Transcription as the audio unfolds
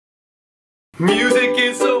Music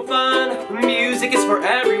is so fun, music is for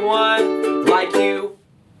everyone, like you.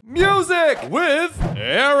 Music with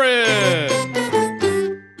Aaron!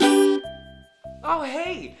 Oh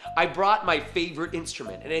hey, I brought my favorite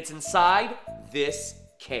instrument and it's inside this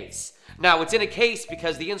case. Now it's in a case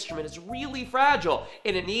because the instrument is really fragile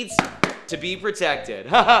and it needs to be protected.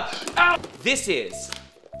 This is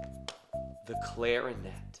the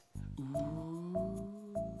clarinet.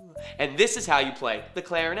 Ooh. And this is how you play the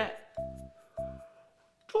clarinet.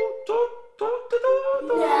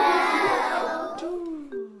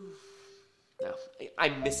 Now,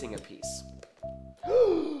 I'm missing a piece.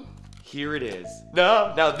 Here it is.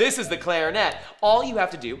 No, now this is the clarinet. All you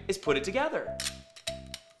have to do is put it together.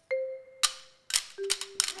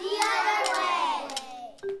 The other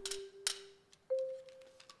way.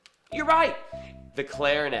 You're right. The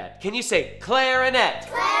clarinet. Can you say clarinet?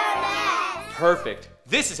 Clarinet. Perfect.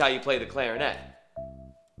 This is how you play the clarinet.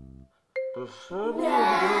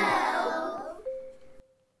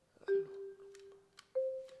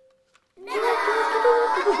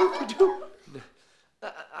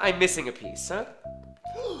 I'm missing a piece, huh?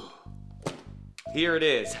 Here it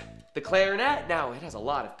is. The clarinet. Now it has a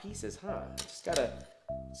lot of pieces, huh? Just gotta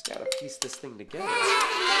piece this thing together.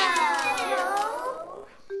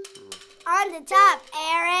 On the top,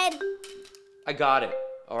 Aaron. I got it.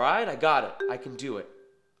 All right, I got it. I can do it.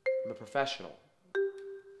 I'm a professional.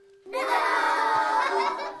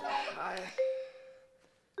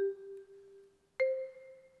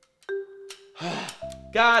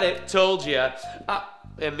 Got it. Told you.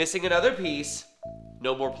 I'm missing another piece.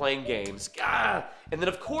 No more playing games. And then,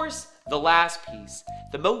 of course, the last piece.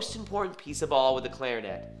 The most important piece of all with the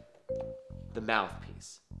clarinet. The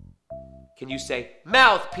mouthpiece. Can you say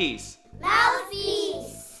mouthpiece?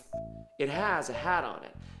 Mouthpiece. It has a hat on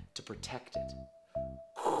it to protect it.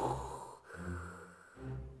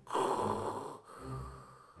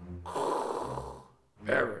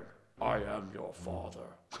 Aaron, I am your father.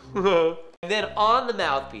 And then on the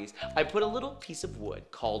mouthpiece, I put a little piece of wood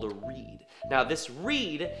called a reed. Now this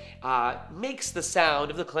reed makes the sound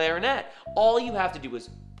of the clarinet. All you have to do is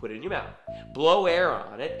put it in your mouth, blow air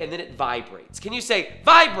on it, and then it vibrates. Can you say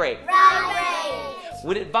vibrate? Vibrate.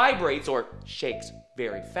 When it vibrates or shakes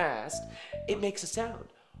very fast, it makes a sound.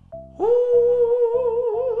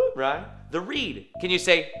 Right? The reed. Can you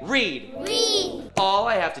say reed? Reed. All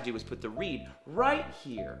I have to do is put the reed right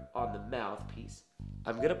here on the mouthpiece.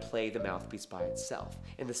 I'm gonna play the mouthpiece by itself,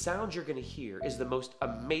 and the sound you're gonna hear is the most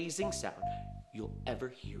amazing sound you'll ever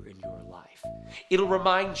hear in your life. It'll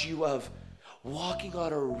remind you of walking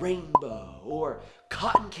on a rainbow, or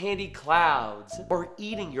cotton candy clouds, or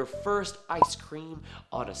eating your first ice cream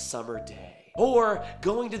on a summer day, or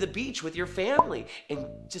going to the beach with your family and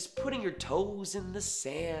just putting your toes in the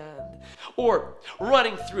sand, or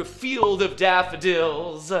running through a field of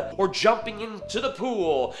daffodils, or jumping into the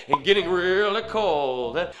pool and getting really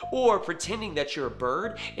cold, or pretending that you're a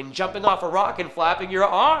bird and jumping off a rock and flapping your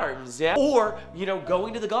arms, yeah? Or,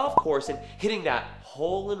 going to the golf course and hitting that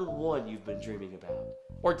hole-in-one you've been dreaming about,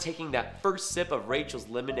 or taking that first sip of Rachel's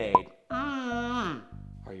lemonade.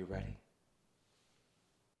 Are you ready?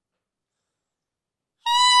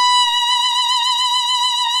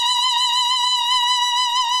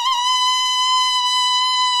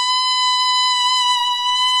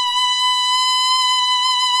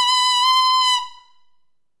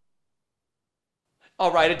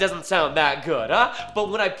 All right, it doesn't sound that good, huh? But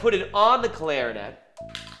when I put it on the clarinet,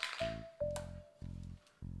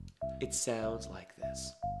 it sounds like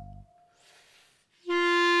this.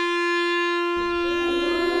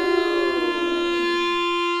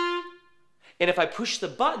 And if I push the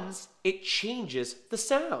buttons, it changes the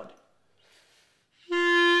sound.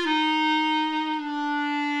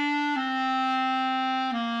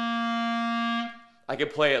 I can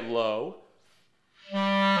play it low.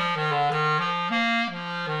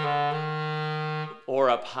 Or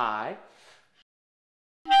up high.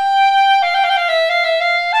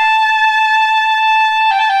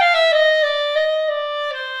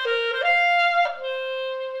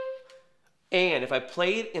 And if I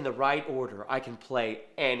play it in the right order, I can play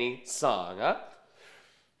any song, huh?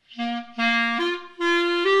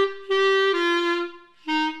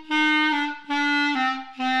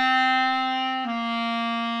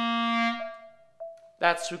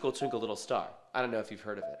 That's Twinkle Twinkle Little Star. I don't know if you've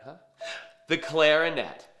heard of it, huh? The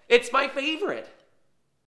clarinet. It's my favorite.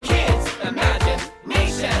 Kids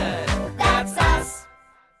Imagination. That's us.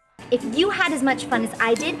 If you had as much fun as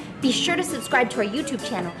I did, be sure to subscribe to our YouTube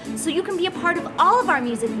channel so you can be a part of all of our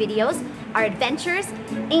music videos, our adventures,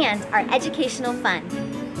 and our educational fun.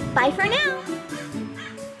 Bye for now.